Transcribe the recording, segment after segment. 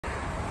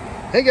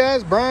Hey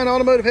guys, Brian,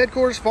 Automotive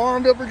Headquarters,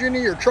 Farmville,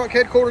 Virginia, your truck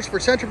headquarters for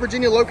Central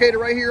Virginia, located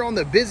right here on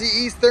the busy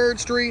East 3rd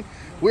Street.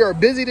 We are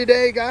busy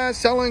today, guys,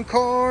 selling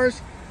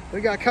cars.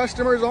 We got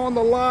customers on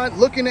the lot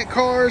looking at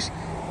cars,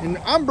 and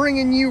I'm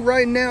bringing you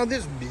right now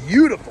this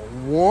beautiful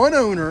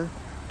one-owner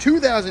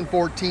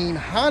 2014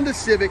 Honda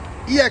Civic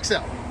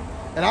EXL.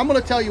 And I'm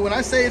going to tell you, when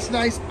I say it's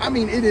nice, I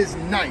mean it is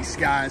nice,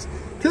 guys.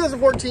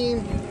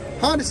 2014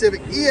 Honda Civic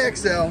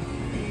EXL.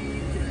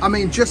 I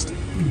mean, just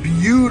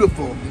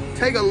beautiful.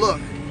 Take a look.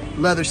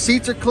 Leather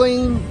seats are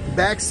clean,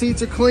 back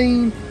seats are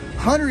clean,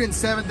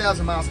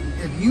 107,000 miles.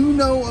 If you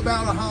know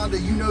about a Honda,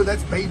 you know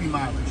that's baby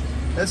mileage.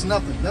 That's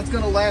nothing. That's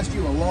gonna last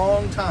you a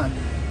long time.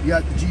 You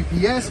got the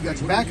GPS, you got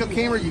your backup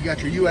camera, you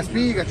got your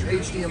USB, you got your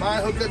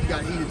HDMI hookup, you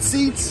got heated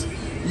seats,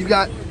 you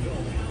got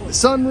the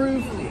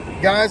sunroof.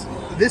 Guys,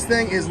 this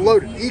thing is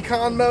loaded.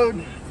 Econ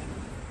mode,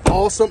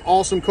 awesome,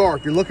 awesome car.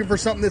 If you're looking for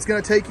something that's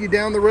gonna take you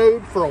down the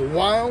road for a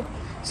while,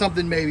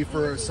 something maybe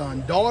for a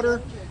son,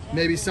 daughter,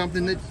 maybe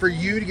something that for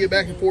you to get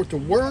back and forth to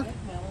work,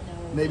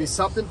 maybe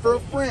something for a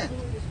friend.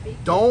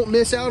 Don't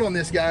miss out on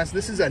this, guys.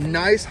 This is a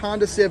nice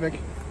Honda Civic.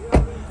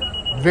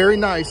 Very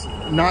nice,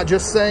 not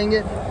just saying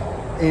it.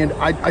 And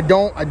I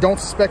don't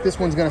suspect this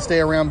one's gonna stay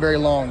around very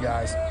long,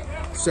 guys.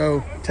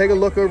 So take a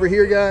look over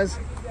here, guys.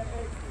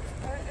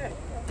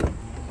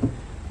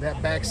 That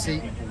back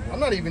seat, I'm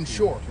not even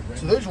sure.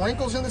 So those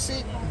wrinkles in the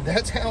seat,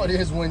 that's how it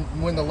is when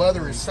the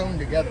leather is sewn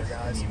together,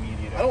 guys.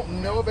 I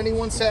don't know if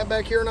anyone sat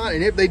back here or not,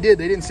 and if they did,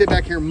 they didn't sit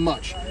back here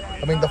much.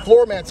 I mean, the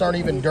floor mats aren't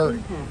even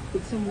dirty.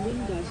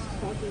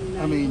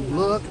 I mean,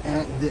 look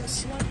at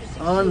this.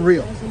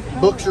 Unreal.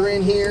 Books are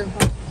in here.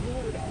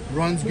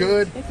 Runs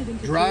good.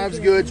 Drives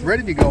good. It's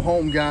ready to go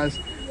home, guys.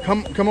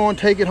 Come on,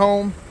 take it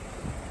home.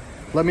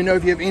 Let me know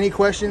if you have any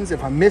questions,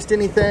 if I missed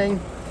anything.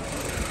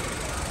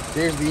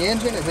 There's the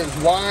engine. If it's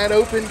wide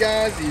open,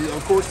 guys,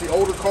 of course, the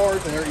older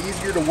cars, they're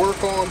easier to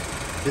work on.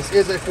 This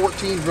is a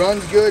 14,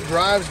 runs good,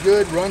 drives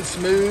good, runs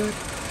smooth.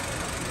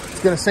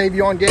 It's gonna save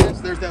you on gas.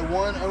 There's that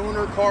one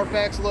owner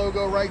Carfax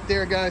logo right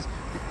there, guys.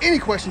 Any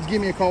questions,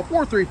 give me a call,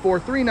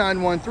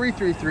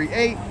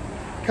 434-391-3338.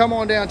 Come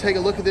on down, take a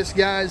look at this,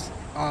 guys.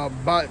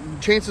 But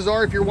chances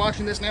are, if you're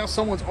watching this now,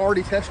 someone's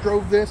already test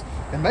drove this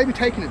and maybe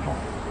taking it home.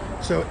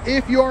 So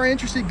if you are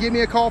interested, give me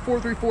a call,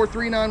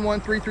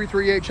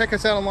 434-391-3338. Check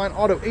us out online,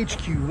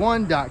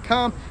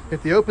 autohq1.com.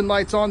 If the open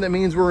light's on, that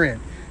means we're in.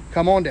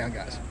 Come on down,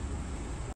 guys.